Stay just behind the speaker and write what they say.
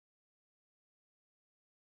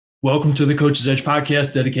Welcome to the Coach's Edge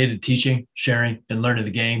podcast, dedicated to teaching, sharing, and learning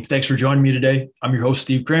the game. Thanks for joining me today. I'm your host,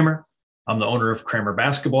 Steve Kramer. I'm the owner of Kramer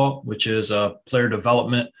Basketball, which is a player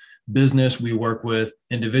development business. We work with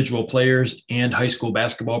individual players and high school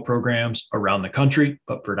basketball programs around the country,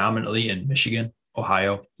 but predominantly in Michigan,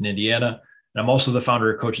 Ohio, and Indiana. And I'm also the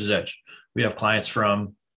founder of Coach's Edge. We have clients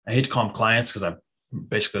from, I hate to call them clients because I'm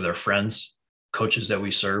basically their friends, coaches that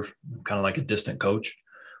we serve. I'm kind of like a distant coach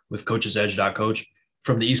with coachesedge.coach.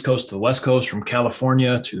 From the East Coast to the West Coast, from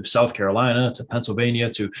California to South Carolina to Pennsylvania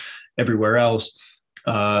to everywhere else,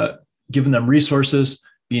 giving them resources,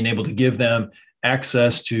 being able to give them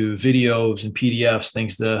access to videos and PDFs,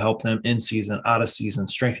 things that help them in season, out of season,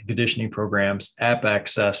 strength and conditioning programs, app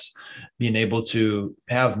access, being able to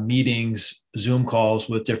have meetings, Zoom calls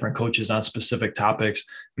with different coaches on specific topics,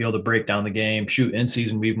 be able to break down the game, shoot in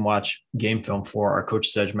season. We even watch game film for our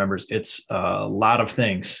Coach's Edge members. It's a lot of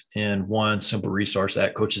things in one simple resource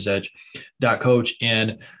at coachesedge.coach.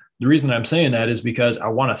 And the reason I'm saying that is because I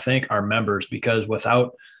want to thank our members, because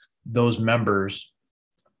without those members,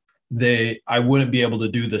 I wouldn't be able to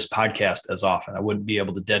do this podcast as often. I wouldn't be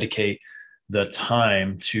able to dedicate the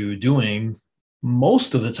time to doing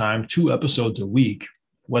most of the time 2 episodes a week,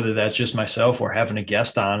 whether that's just myself or having a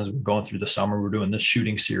guest on as we're going through the summer. We're doing this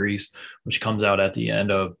shooting series, which comes out at the end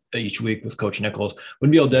of each week with Coach Nichols.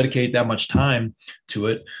 Wouldn't be able to dedicate that much time to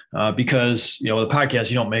it because, the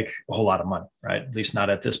podcast, you don't make a whole lot of money, right? At least not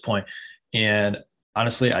at this point. And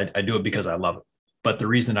honestly, I do it because I love it. But the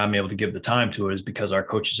reason I'm able to give the time to it is because our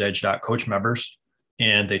coachesedge.coach members,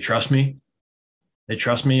 and they trust me. They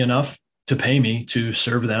trust me enough to pay me to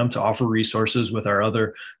serve them, to offer resources with our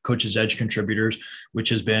other Coach's Edge contributors, which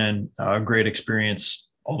has been a great experience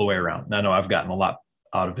all the way around. And I know I've gotten a lot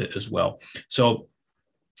out of it as well. So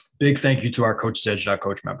big thank you to our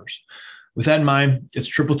coachesedge.coach members. With that in mind, it's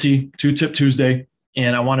Triple T, 2-Tip Tuesday,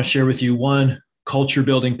 and I want to share with you one culture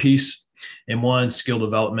building piece and one skill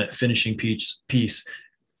development finishing piece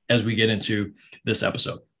as we get into this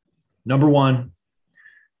episode. Number one,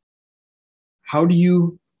 how do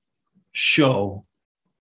you show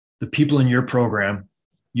the people in your program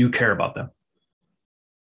you care about them?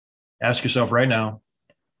 Ask yourself right now,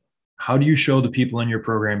 how do you show the people in your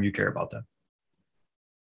program you care about them?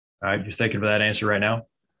 All right, you're thinking of that answer right now?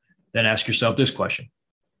 Then ask yourself this question.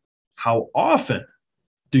 How often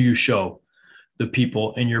do you show the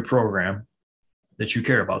people in your program that you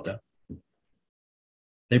care about them?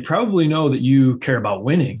 They probably know that you care about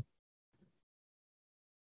winning.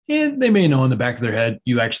 And they may know in the back of their head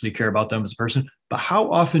you actually care about them as a person, but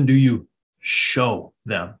how often do you show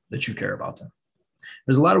them that you care about them?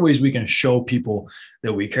 There's a lot of ways we can show people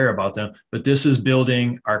that we care about them, but this is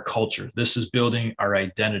building our culture. This is building our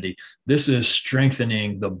identity. This is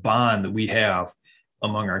strengthening the bond that we have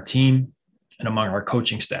among our team and among our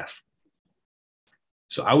coaching staff.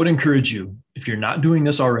 So I would encourage you, if you're not doing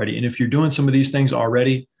this already, and if you're doing some of these things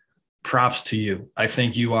already, props to you. I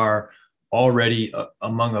think you are already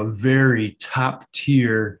among a very top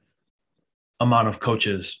tier amount of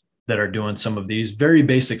coaches that are doing some of these very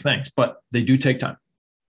basic things, but they do take time.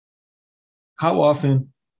 How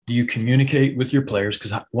often do you communicate with your players?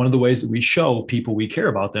 Because one of the ways that we show people we care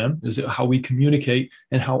about them is how we communicate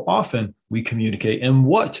and how often we communicate and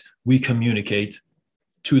what we communicate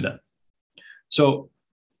to them. So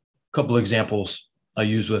a couple of examples I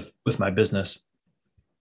use with my business.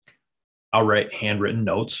 I'll write handwritten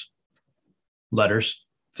notes, letters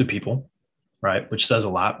to people, right? Which says a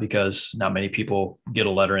lot because not many people get a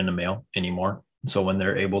letter in the mail anymore. So when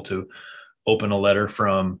they're able to open a letter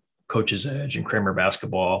from Coach's Edge and Kramer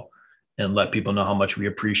Basketball and let people know how much we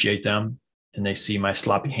appreciate them, and they see my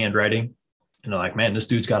sloppy handwriting, and they're like, man, this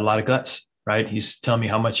dude's got a lot of guts, right? He's telling me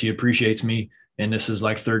how much he appreciates me. And this is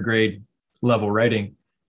like 3rd grade level writing.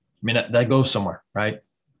 I mean, that goes somewhere, right?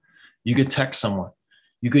 You could text someone.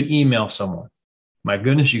 You could email someone. My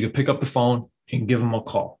goodness, you could pick up the phone and give them a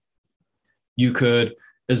call. You could,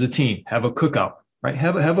 as a team, have a cookout, right?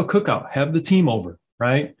 Have a cookout. Have the team over,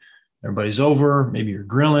 right? Everybody's over. Maybe you're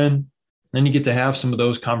grilling. Then you get to have some of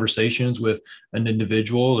those conversations with an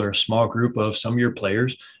individual or a small group of some of your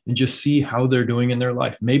players and just see how they're doing in their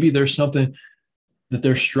life. Maybe there's something that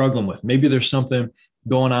they're struggling with. Maybe there's something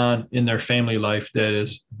going on in their family life that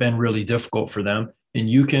has been really difficult for them. And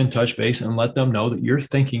you can touch base and let them know that you're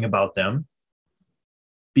thinking about them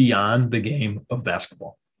beyond the game of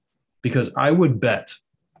basketball. Because I would bet,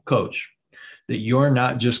 coach, that you're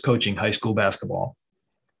not just coaching high school basketball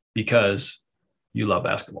because you love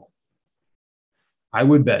basketball. I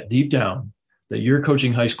would bet deep down that you're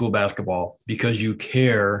coaching high school basketball because you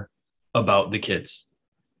care about the kids.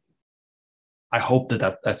 I hope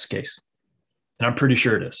that that's the case. And I'm pretty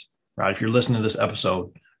sure it is. right? If you're listening to this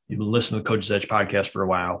episode, you've been listening to the Coach's Edge podcast for a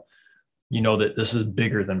while, you know that this is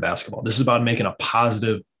bigger than basketball. This is about making a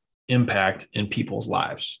positive impact in people's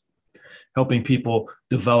lives, helping people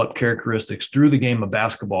develop characteristics through the game of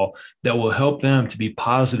basketball that will help them to be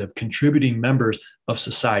positive, contributing members of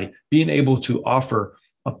society, being able to offer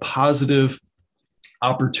a positive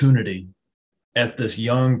opportunity at this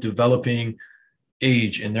young, developing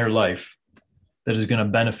age in their life that is going to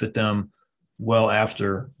benefit them well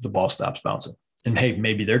after the ball stops bouncing. And hey,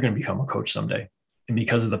 maybe they're going to become a coach someday. And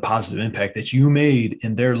because of the positive impact that you made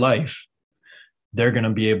in their life, they're going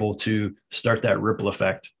to be able to start that ripple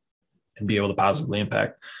effect and be able to positively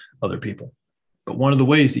impact other people. But one of the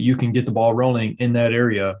ways that you can get the ball rolling in that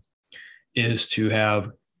area is to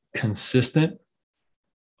have consistent,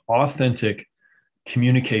 authentic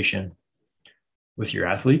communication with your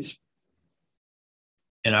athletes.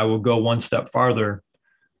 And I will go one step farther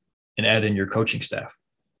and add in your coaching staff.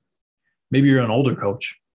 Maybe you're an older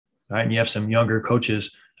coach, right? And you have some younger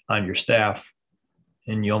coaches on your staff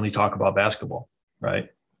and you only talk about basketball, right?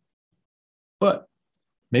 But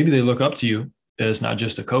maybe they look up to you as not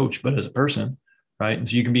just a coach, but as a person, right? And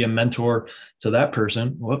so you can be a mentor to that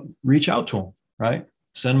person. Well, reach out to them, right?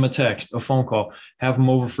 Send them a text, a phone call, have them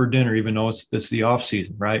over for dinner, even though it's the off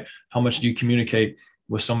season, right? How much do you communicate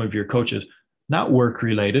with some of your coaches? Not work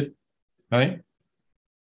related, right?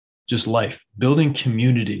 Just life. Building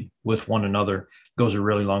community with one another goes a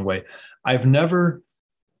really long way. I've never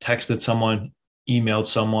texted someone, emailed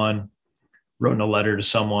someone, written a letter to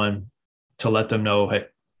someone to let them know, hey,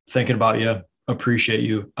 thinking about you, appreciate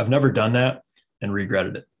you. I've never done that and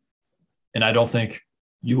regretted it. And I don't think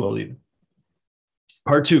you will either.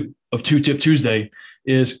 Part 2 of 2-Tip Tuesday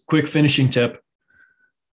is quick finishing tip.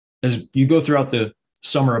 As you go throughout the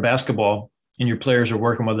summer of basketball and your players are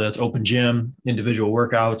working, whether that's open gym, individual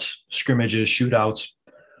workouts, scrimmages, shootouts,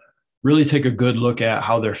 really take a good look at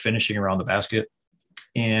how they're finishing around the basket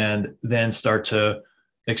and then start to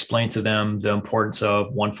explain to them the importance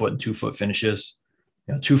of 1 foot and 2 foot finishes.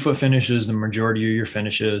 2 foot finishes, the majority of your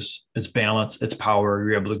finishes, it's balance, it's power.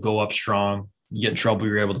 You're able to go up strong. You get in trouble,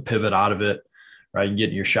 you're able to pivot out of it, right? You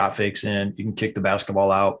get your shot fakes in, you can kick the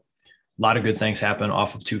basketball out. A lot of good things happen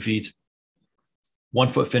off of 2 feet. 1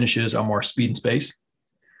 foot finishes are more speed and space.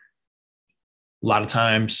 A lot of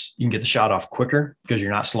times you can get the shot off quicker because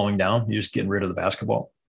you're not slowing down. You're just getting rid of the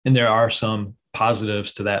basketball. And there are some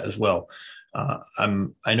positives to that as well.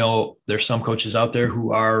 I know there's some coaches out there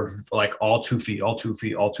who are like all 2 feet, all 2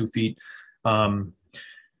 feet, all 2 feet. I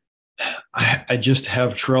just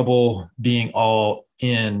have trouble being all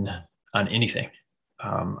in on anything.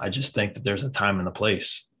 I just think that there's a time and a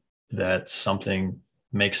place that something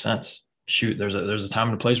makes sense. Shoot, there's a time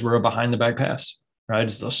and a place where a behind the back pass, right?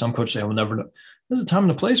 As though some coaches say, I will never know. There's a time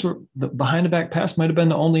and a place where the behind the back pass might have been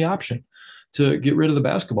the only option to get rid of the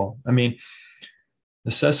basketball. I mean,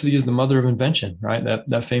 necessity is the mother of invention, right?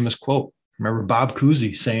 That famous quote. Remember Bob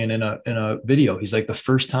Cousy saying in a video, he's like, the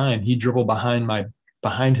first time he dribbled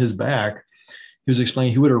behind his back, he was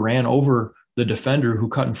explaining he would have ran over the defender who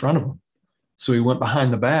cut in front of him. So he went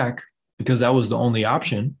behind the back because that was the only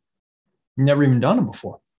option. Never even done it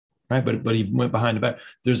before, right? But he went behind the back.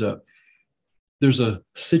 There's a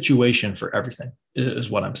situation for everything, is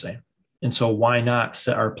what I'm saying. And so why not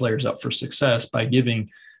set our players up for success by giving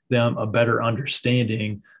them a better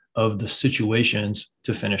understanding of the situations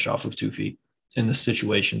to finish off of 2 feet and the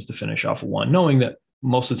situations to finish off of 1, knowing that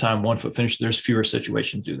most of the time 1 foot finish, there's fewer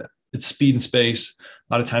situations do that. It's speed and space.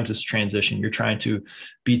 A lot of times it's transition. You're trying to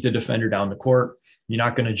beat the defender down the court. You're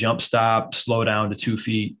not going to jump stop, slow down to 2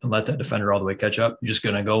 feet and let that defender all the way catch up. You're just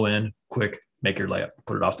going to go in quick, make your layup,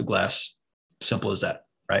 put it off the glass. Simple as that,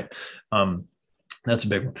 right? That's a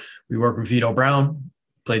big one. We work with Vito Brown,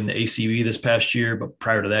 played in the ACB this past year, but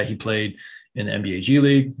prior to that, he played in the NBA G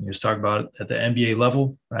League. He was talking about it at the NBA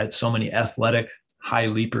level, right? So many athletic, high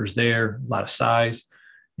leapers there, a lot of size.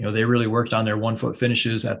 They really worked on their 1 foot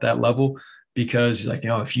finishes at that level because,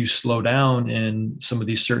 if you slow down in some of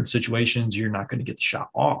these certain situations, you're not going to get the shot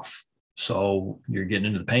off. So you're getting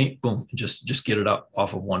into the paint, boom, just get it up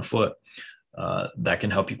off of 1 foot. That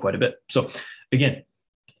can help you quite a bit. So again,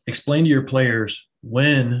 explain to your players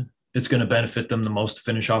when it's going to benefit them the most to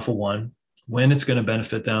finish off of 1, when it's going to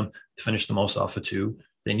benefit them to finish the most off of 2.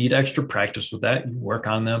 They need extra practice with that. You work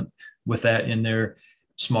on them with that in their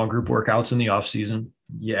small group workouts in the off season.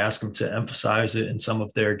 You ask them to emphasize it in some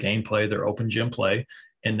of their gameplay, their open gym play.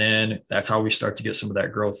 And then that's how we start to get some of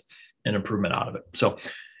that growth and improvement out of it. So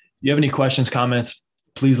if you have any questions, comments,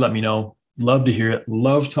 please let me know. Love to hear it.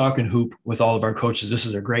 Love talking hoop with all of our coaches. This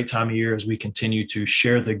is a great time of year as we continue to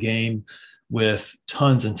share the game with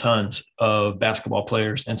tons and tons of basketball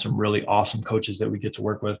players and some really awesome coaches that we get to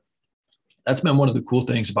work with. That's been one of the cool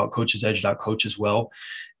things about coachesedge.coach as well,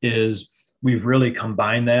 is we've really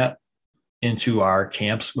combined that into our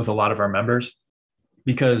camps with a lot of our members.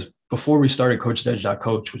 Because before we started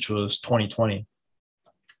coachesedge.coach, which was 2020,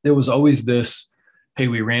 there was always this, hey,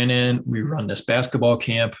 we run this basketball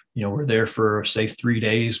camp, we're there for say 3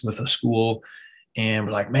 days with a school, and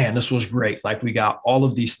we're like, man, this was great. Like, we got all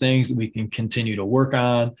of these things that we can continue to work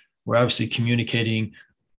on. We're obviously communicating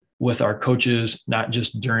with our coaches, not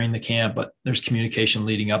just during the camp, but there's communication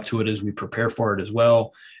leading up to it as we prepare for it as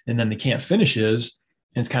well. And then the camp finishes,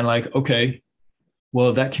 and it's kind of like, okay,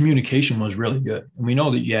 well, that communication was really good. And we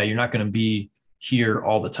know that, yeah, you're not going to be here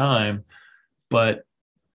all the time, but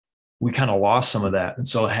we kind of lost some of that. And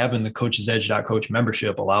so having the coachesedge.coach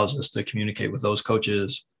membership allows us to communicate with those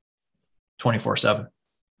coaches 24/7,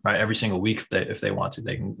 right? Every single week, if they want to,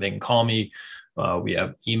 they can call me. We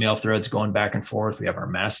have email threads going back and forth. We have our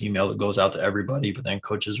mass email that goes out to everybody, but then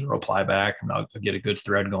coaches will reply back, and I'll get a good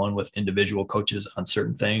thread going with individual coaches on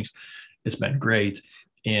certain things. It's been great.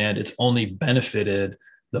 And it's only benefited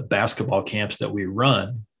the basketball camps that we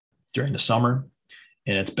run during the summer.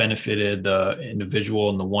 And it's benefited the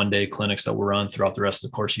individual and the one-day clinics that we run throughout the rest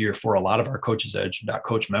of the course year for a lot of our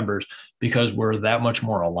coachesedge.coach members, because we're that much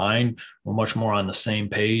more aligned. We're much more on the same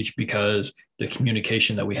page, because the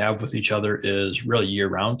communication that we have with each other is really year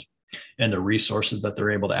round, and the resources that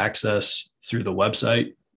they're able to access through the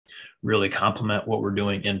website really complement what we're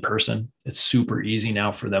doing in person. It's super easy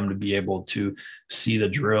now for them to be able to see the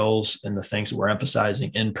drills and the things that we're emphasizing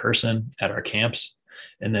in person at our camps.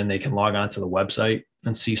 And then they can log on to the website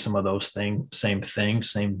and see some of those same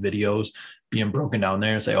videos being broken down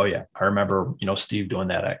there and say, oh yeah, I remember, Steve doing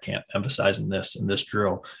that at camp, emphasizing this and this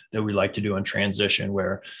drill that we like to do in transition,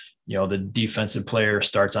 where, the defensive player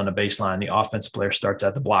starts on the baseline, the offensive player starts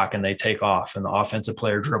at the block, and they take off, and the offensive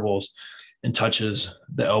player dribbles and touches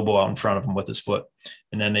the elbow out in front of him with his foot.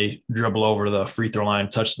 And then they dribble over the free throw line,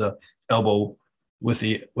 touch the elbow with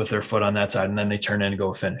their foot on that side, and then they turn in and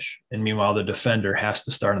go finish. And meanwhile, the defender has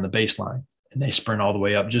to start on the baseline, and they sprint all the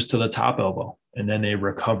way up just to the top elbow. And then they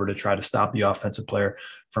recover to try to stop the offensive player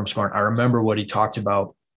from scoring. I remember what he talked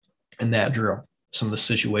about in that drill, some of the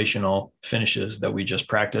situational finishes that we just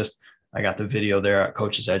practiced. I got the video there at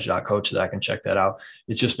coachesedge.coach that I can check that out.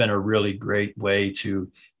 It's just been a really great way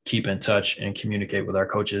to keep in touch and communicate with our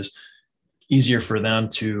coaches. Easier for them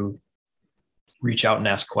to reach out and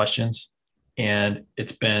ask questions. And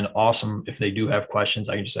it's been awesome. If they do have questions,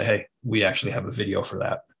 I can just say, hey, we actually have a video for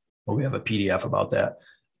that, or we have a PDF about that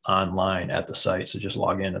online at the site. So just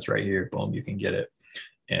log in. It's right here. Boom, you can get it.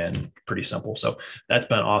 And pretty simple. So that's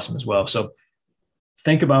been awesome as well. So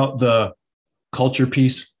think about the culture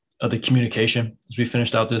piece of the communication as we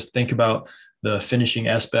finished out this. Think about the finishing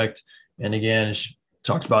aspect. And again, as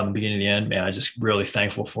talked about in the beginning and the end, man, I just really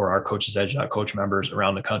thankful for our coachesedge.coach members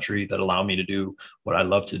around the country that allow me to do what I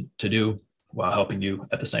love to do while helping you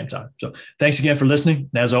at the same time. So thanks again for listening.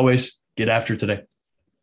 And as always, get after today.